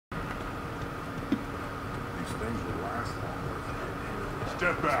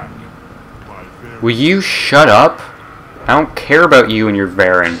Step back. Will you shut up? I don't care about you and your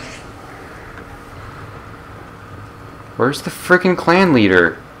Varen. Where's the freaking clan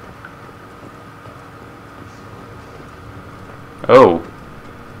leader? Oh.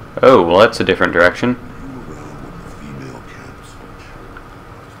 Oh, well that's a different direction.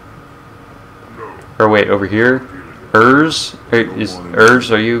 Or wait, over here? Urs? Is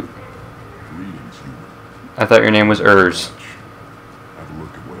Urs, are you? I thought your name was Urs.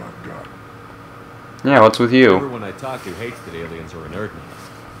 Yeah, what's with you? Everyone I talk to hates that aliens are an Erdman.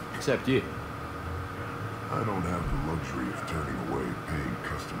 Except you. I don't have the luxury of turning away paying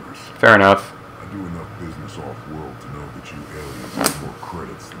customers. Fair enough. I do enough business off-world to know that you aliens have more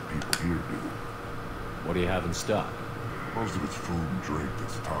credits than people here do. What do you have in stock? Most of it's food and drink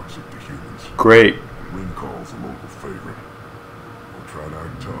that's toxic to humans. Great. Ringcall's a local favorite. We'll try to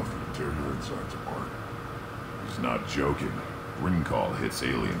act tough and tear your insides apart. He's not joking. Ringcall hits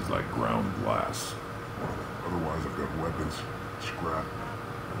aliens like ground glass. Otherwise, I've got weapons, scrap,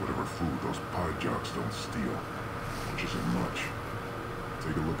 and whatever food those pie jocks don't steal. Which isn't much.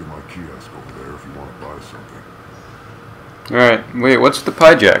 Take a look at my kiosk over there if you want to buy something. Alright, wait, what's the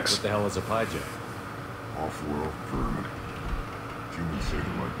pie jacks? What the hell is a pie jack? Off-world vermin. Humans say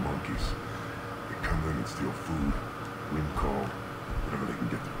they're like monkeys. They come in and steal food, ring-call, whatever they can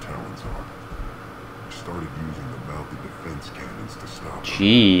get their talons on. We started using the mounted defense cannons to stop them.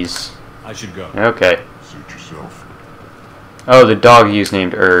 Jeez. I should go. Okay. Suit yourself. Oh, the dog he's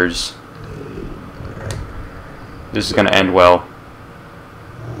named Urs. This is gonna end well.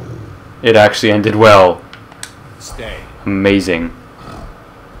 It actually ended well. Stay. Amazing.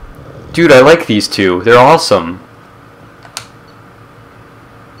 Dude, I like these two. They're awesome.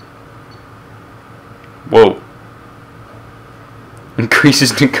 Whoa.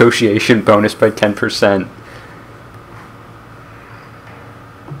 Increases negotiation bonus by 10%.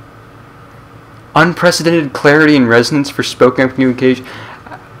 Unprecedented clarity and resonance for spoken communication.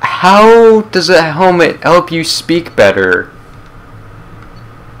 How does a helmet help you speak better?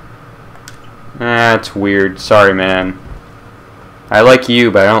 That's weird. Sorry, man. I like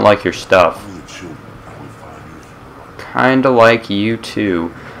you, but I don't like your stuff. Kinda like you,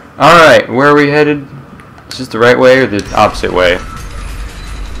 too. Alright, where are we headed? Is this the right way or the opposite way?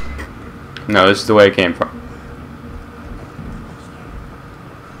 No, this is the way I came from.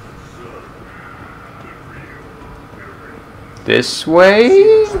 This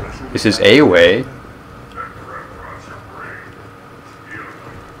way? This is a way.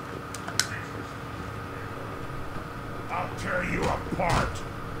 I'll tear you apart.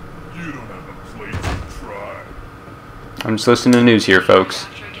 You don't have the plates to try. I'm just listening to the news here, folks.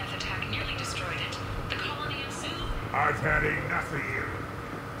 I've had enough of you.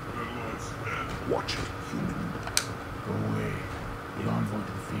 Watch it, human. Go away. The envoy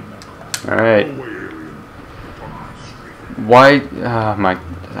to the female class. Alright. Go away, alien. Come on, straight. Why? My.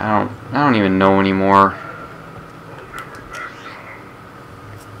 I don't even know anymore.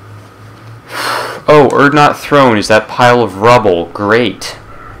 Oh, Urdnot Throne is that pile of rubble. Great.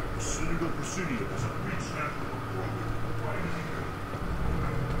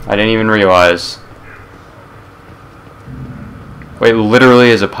 I didn't even realize. Wait, literally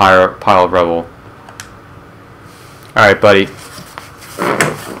is a pile of rubble. Alright, buddy.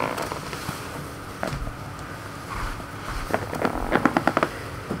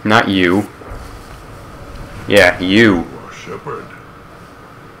 Not you. Yeah, you. Shepard.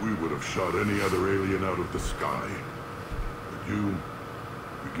 We would have shot any other alien out of the sky. But you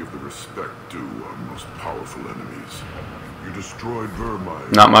give the respect to our most powerful enemies. You destroyed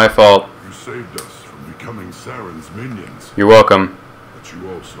Vermine. Not my fault. You saved us from becoming Saren's minions. You're welcome. But you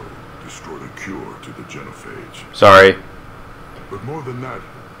also destroyed a cure to the genophage. Sorry. But more than that,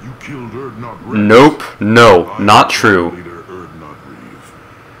 you killed Urdnot Rex. Nope. No, not true. Leader Urdnot Reeve.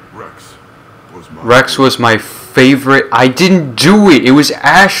 Rex was my favorite. I didn't do it. It was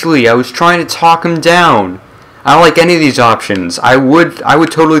Ashley. I was trying to talk him down. I don't like any of these options. I would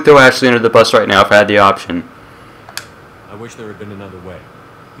totally throw Ashley under the bus right now if I had the option. I wish there had been another way.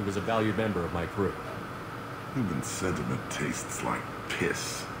 He was a valued member of my crew. Human sentiment tastes like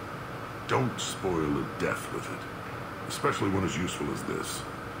piss. Don't spoil a death with it. Especially one as useful as this.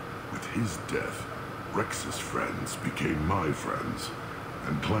 With his death, Rex's friends became my friends.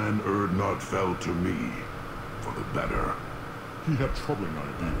 And Clan Urdnot fell to me. For the better. He had troubling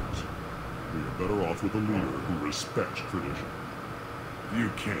ideas. We are better off with a leader who respects tradition. You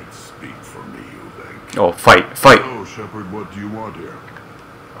can't speak for me, you think. Oh, fight, fight. So, Shepard, what do you want here?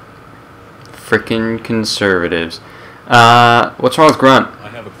 Frickin' conservatives. What's wrong with Grunt? I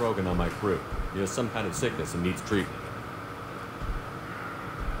have a Krogan on my crew. He has some kind of sickness and needs treatment.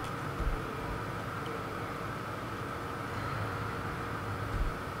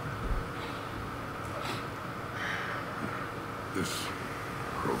 This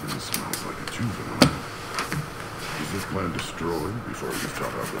Krogan smells like a juvenile. Is this plan destroyed before he's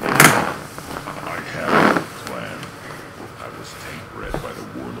taught how to live? I have no plan. I was tank-bred by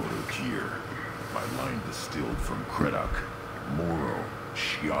the warlord Okir. My line distilled from Kredok, Moro,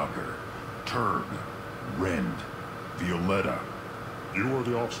 Shiagar, Turg, Rend, Violetta. You are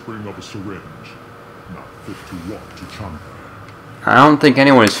the offspring of a syringe, not fit to walk to Chanka. I don't think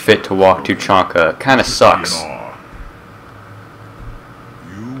anyone is fit to walk Tuchanka. It kinda sucks. Be in awe.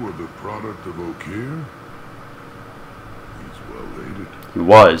 You were the product of Okir? He's well aided. He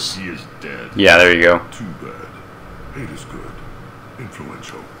was. He is dead. Yeah, there you go. Too bad. Hate is good.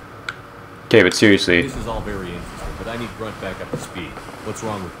 Influential. Okay, but seriously. This is all very interesting, but I need Grunt back up to speed. What's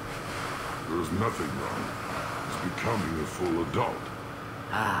wrong with him? There's nothing wrong. He's becoming a full adult.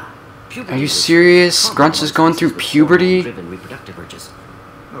 Are you serious? Grunts is going through puberty? Reproductive urges.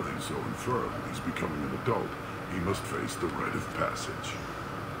 Nothing so infirm. He's becoming an adult. He must face the rite of passage.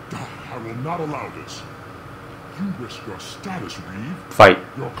 I will not allow this. You risk your status, Reeve. Fight.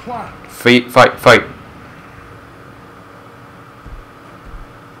 Your clan. Fight, fight, fight.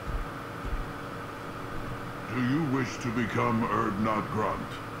 Do you wish to become Erdnot Grunt?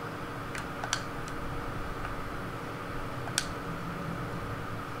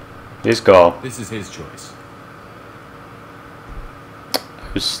 His call. This is his choice.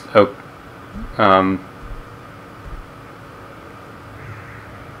 Oh,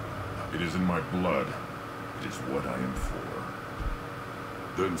 It is in my blood. It is what I am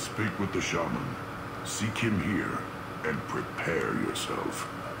for. Then speak with the shaman. Seek him here, and prepare yourself.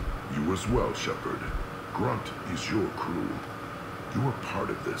 You as well, Shepard. Grunt is your crew. You are part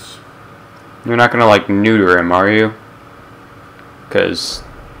of this. you're not gonna like neuter him, are you? Cause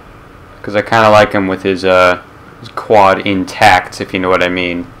I kind of like him with his quad intact, if you know what I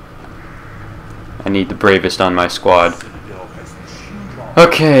mean. I need the bravest on my squad.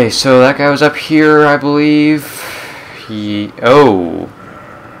 Okay, so that guy was up here, I believe. Oh.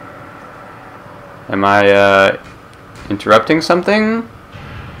 Am I, interrupting something?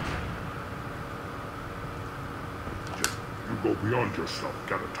 You go beyond yourself,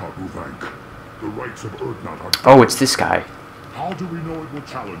 Gattatar Uvank. The rights of Erdnot are... Oh, it's this guy. How do we know it will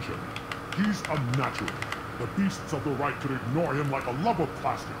challenge him? He's unnatural. The beasts of the right could ignore him like a lump of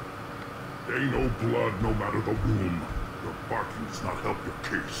plastic. They know blood no matter the womb. Your barking does not help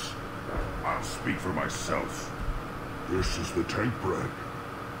your case. I'll speak for myself. This is the tank bread.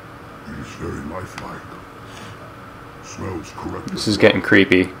 It is very lifelike. Smells correct. This is getting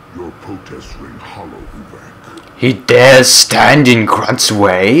creepy. Your protests ring hollow, Uvank. He dares stand in Grunt's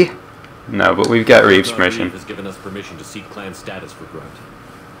way? No, but we've got Reeves' permission. Reeve has given us permission to seek clan status for Grunt.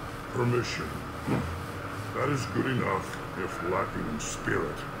 Permission. That is good enough, if lacking in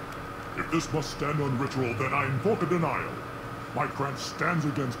spirit. If this must stand on ritual, then I invoke a denial. My clan stands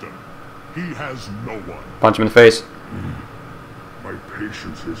against him. He has no one. Punch him in the face. My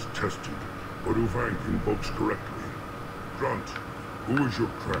patience is tested, but Uvank invokes correctly. Grunt, who is your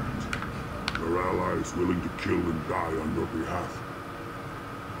friend? Your allies willing to kill and die on your behalf?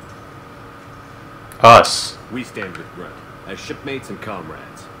 Us. We stand with Grunt, as shipmates and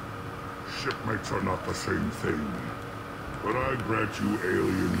comrades. Shipmates are not the same thing. But I grant you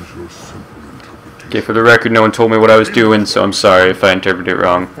aliens your simple interpretation. Okay, for the record, no one told me what I was doing, so I'm sorry if I interpreted it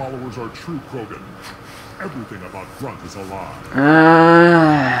wrong. Followers are true Krogan. Everything about Grunt is a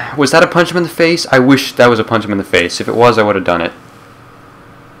lie. Was that a punch him in the face? I wish that was a punch him in the face. If it was, I would have done it.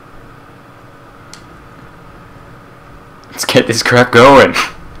 Let's get this crap going.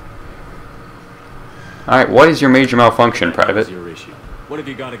 Alright, what is your major malfunction, That was Private? your issue. What have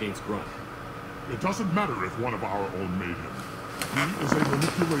you got against Grunt? It doesn't matter if one of our own made him. He is a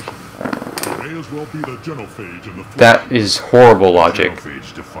manipulation. He may as well be the genophage in the flesh. That is horrible logic.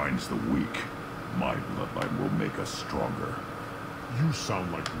 Genophage defines the weak. My bloodline will make us stronger. You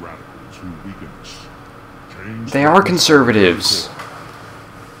sound like radicals who weaken us. Change They the are course conservatives. of the core.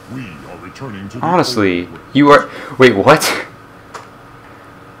 We are returning to the Honestly, old ways. you are... Wait, what?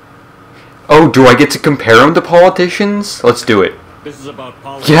 Oh, do I get to compare them to politicians? Let's do it. This is about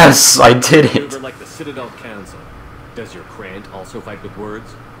politics. Yes, I did You it. were like the Citadel Council. Does your Krant also fight with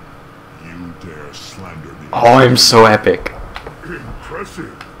words? You dare slander the... Oh, I'm so epic.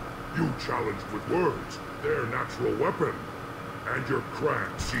 Impressive. You challenged with words, their natural weapon. And your clan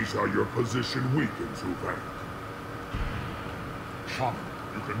sees how your position weakens, Uvank. Shaman,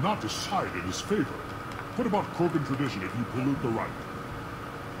 you cannot decide in his favor. What about Krogan tradition if you pollute the right?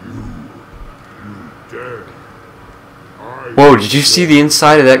 You There. Whoa, did you see the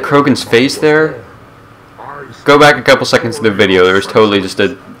inside of that Krogan's face there? Go back a couple seconds to the video, there was totally just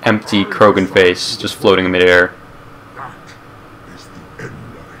an empty Krogan face just floating in midair. That is the end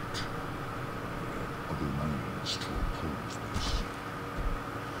of it. Other means to oppose this.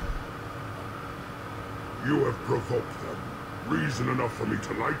 You have provoked them. Reason enough for me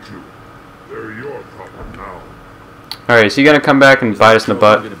to like you. They're your problem now. Alright, is he gonna come back and bite us in the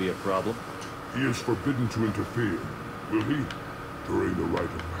butt? Going to be a problem. He is forbidden to interfere, will he? During the rite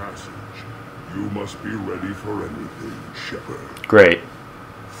of passage, you must be ready for anything, Shepard. Great.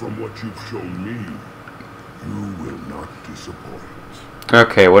 From what you've shown me, you will not disappoint.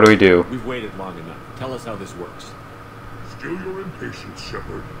 Okay, what do we do? We've waited long enough. Tell us how this works. Still your impatience,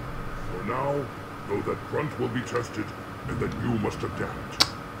 Shepard. For now, know that Grunt will be tested, and that you must adapt.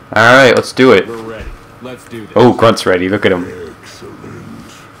 Alright, let's do it. We're ready. Let's do this. Oh, Grunt's ready, look at him. Excellent.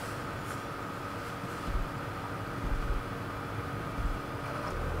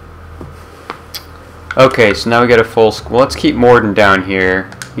 Okay, so now we got a full well, let's keep Morden down here.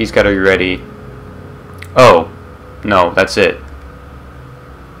 He's got to be ready. Oh, no, that's it.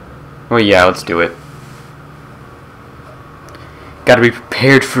 Well, yeah, let's do it. Gotta be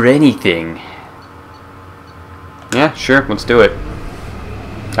prepared for anything. Yeah, sure, let's do it.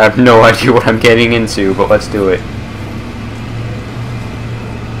 I have no idea what I'm getting into, but let's do it.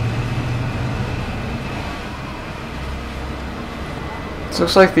 This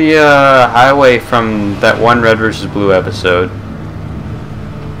looks like the highway from that one Red vs. Blue episode.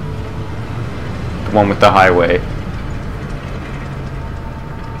 The one with the highway.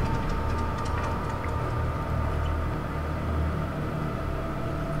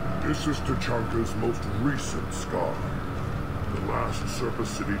 This is Tachanka's most recent scar. The last surface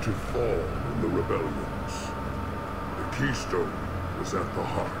city to fall in the rebellions. The Keystone was at the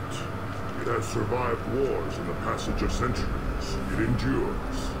heart. It has survived wars and the passage of centuries. It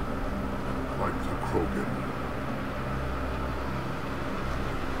endures. Like the Krogan.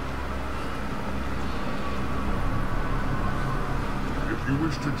 If you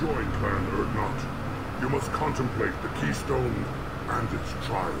wish to join Clan Urdnot, you must contemplate the Keystone and its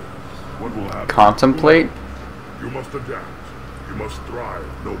trials. What will happen? Contemplate? You must adapt. You must thrive,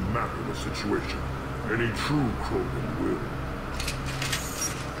 no matter the situation. Any true Krogan will.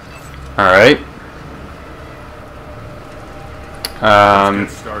 Alright.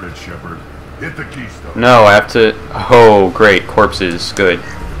 Let's get started, Shepard. Hit the Keystone. No, I have to... Oh, great. Corpses. Good.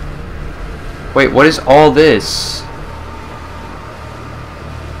 Wait, what is all this?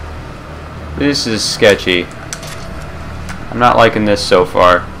 This is sketchy. I'm not liking this so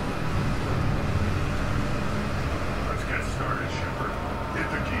far. Let's get started, Shepard. Hit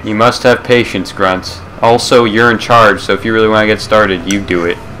the Keystone. You must have patience, Grunt. Also, you're in charge, so if you really want to get started, you do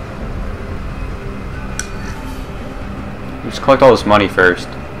it. Just collect all this money first.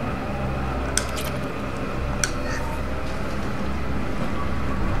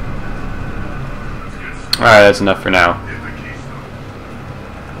 Alright, that's enough for now.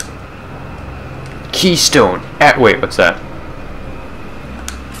 Keystone! Wait, what's that?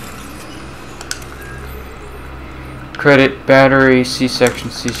 Credit, battery, C-section,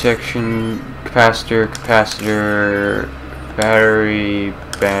 C-section, capacitor, capacitor, battery,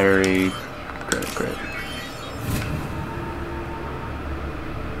 battery, credit.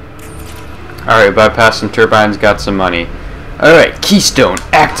 Alright, bypassing turbines, got some money. Alright, Keystone,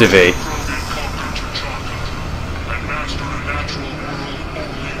 activate!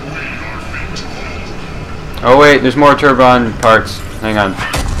 Oh wait, there's more turbine parts. Hang on.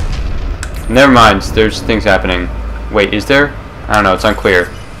 Never mind, there's things happening. Wait, is there? I don't know, it's unclear.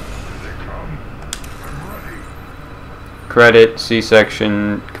 Credit,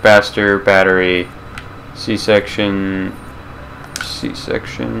 C-section, capacitor, battery, C-section,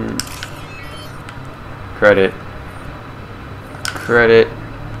 C-section, credit,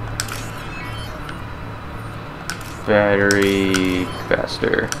 battery,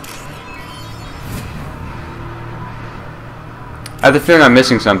 capacitor. I have the feeling I'm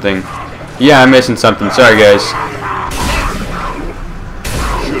missing something. Yeah, I'm missing something. Sorry, guys.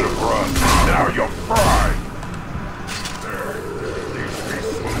 Should've run. Now you're fried.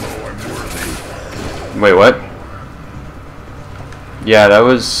 Wait, what? Yeah, that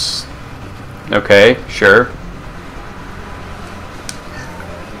was... Okay, sure.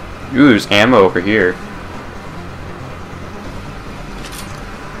 Ooh, there's ammo over here.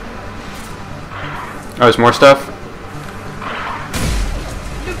 Oh, there's more stuff?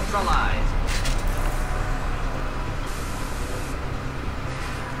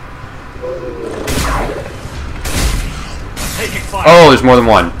 Oh, there's more than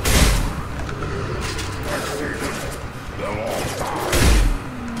one.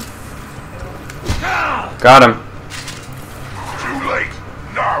 Got him. Too late.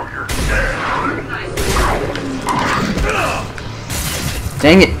 Now you're dead.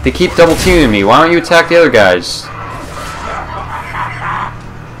 Dang it, they keep double teaming me. Why don't you attack the other guys?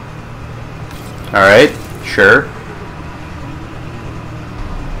 Alright, sure.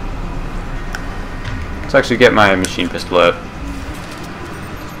 Let's actually get my machine pistol out.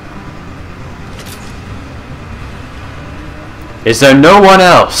 Is there no one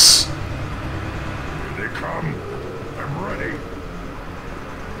else? Here they come. I'm ready.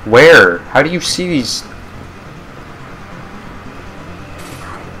 Where? How do you see these?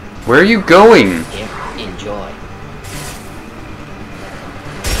 Where are you going? Here, enjoy.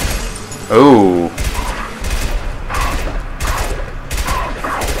 Oh.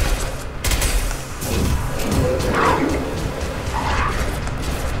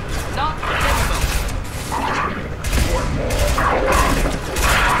 Not difficult.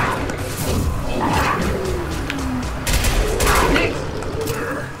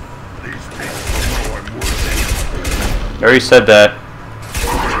 These people know I'm worthy. I already said that.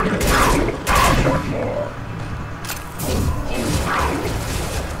 One more.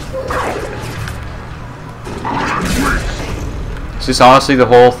 Is this honestly the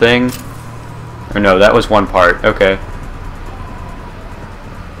whole thing? Or no, that was one part. Okay.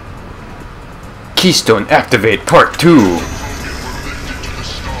 Keystone Activate Part 2. They were lifted to the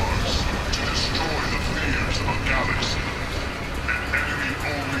stars to destroy the fears of a galaxy. An enemy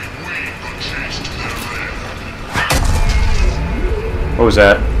only we could chase to their lair. What was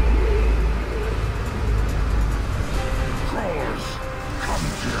that? Crawlers, come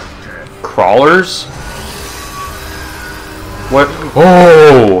to your death. Crawlers? What?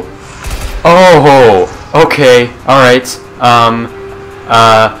 Oh! Oh! Okay. Alright.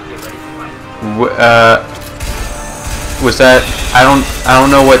 Was that? I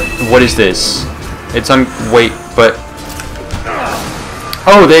don't know what is this? It's wait, but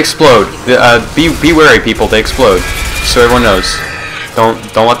oh, they explode. Be wary, people. They explode. So everyone knows.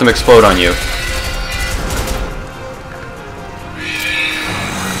 Don't let them explode on you.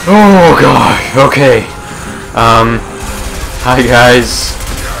 Oh god. Okay. Hi guys.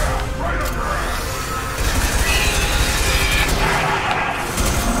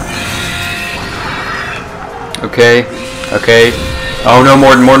 Okay. Okay. Oh no,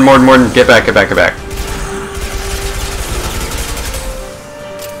 Morden. Get back.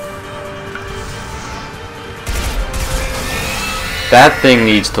 That thing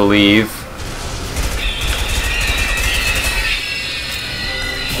needs to leave.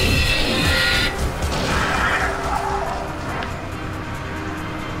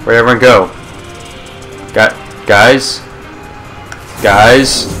 Where'd everyone go? Guys?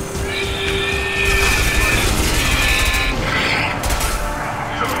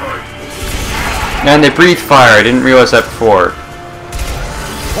 Man, they breathe fire. I didn't realize that before.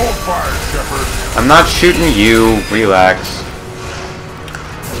 Hold fire, Shepard. I'm not shooting you. Relax.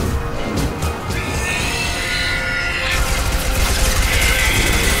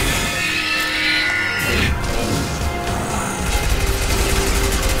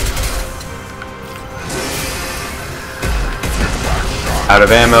 Out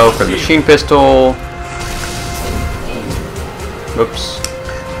of ammo for the machine pistol. Whoops.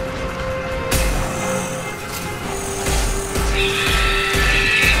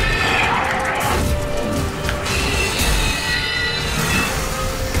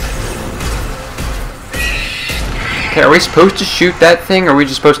 Okay, are we supposed to shoot that thing, or are we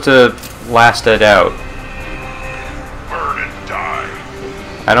just supposed to blast it out? Burn and die.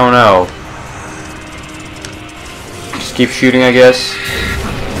 I don't know. Just keep shooting, I guess.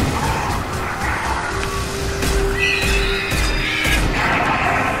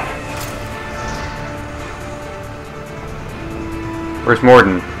 Where's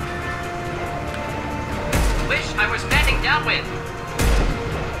Morden? Wish I was standing downwind.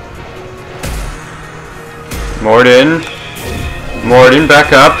 Morden,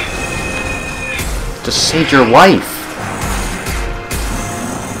 back up. Just saved your life.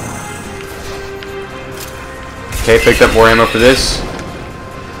 Okay, picked up more ammo for this.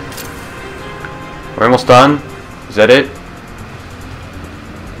 We're almost done. Is that it?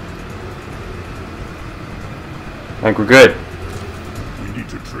 I think we're good. We need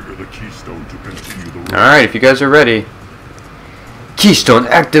to trigger the keystone to continue the route. Alright, if you guys are ready. Keystone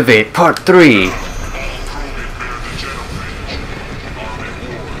Activate Part 3. All crewmen bear the genophage. Arm and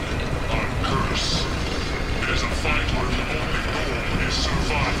ward. On curse. It is a fight where the only goal is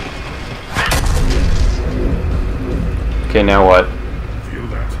survival. Okay, now what? Feel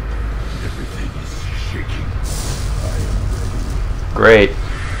that? Everything is shaking. Great.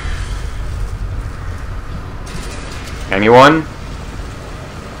 Anyone?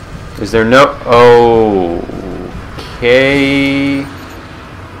 Is there no... Okay...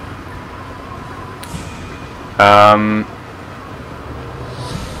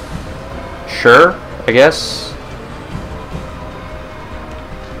 Sure, I guess.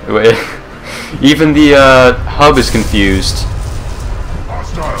 Even the hub is confused.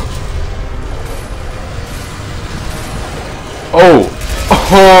 Hostiles. Oh,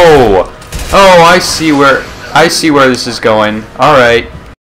 I see where this is going. All right.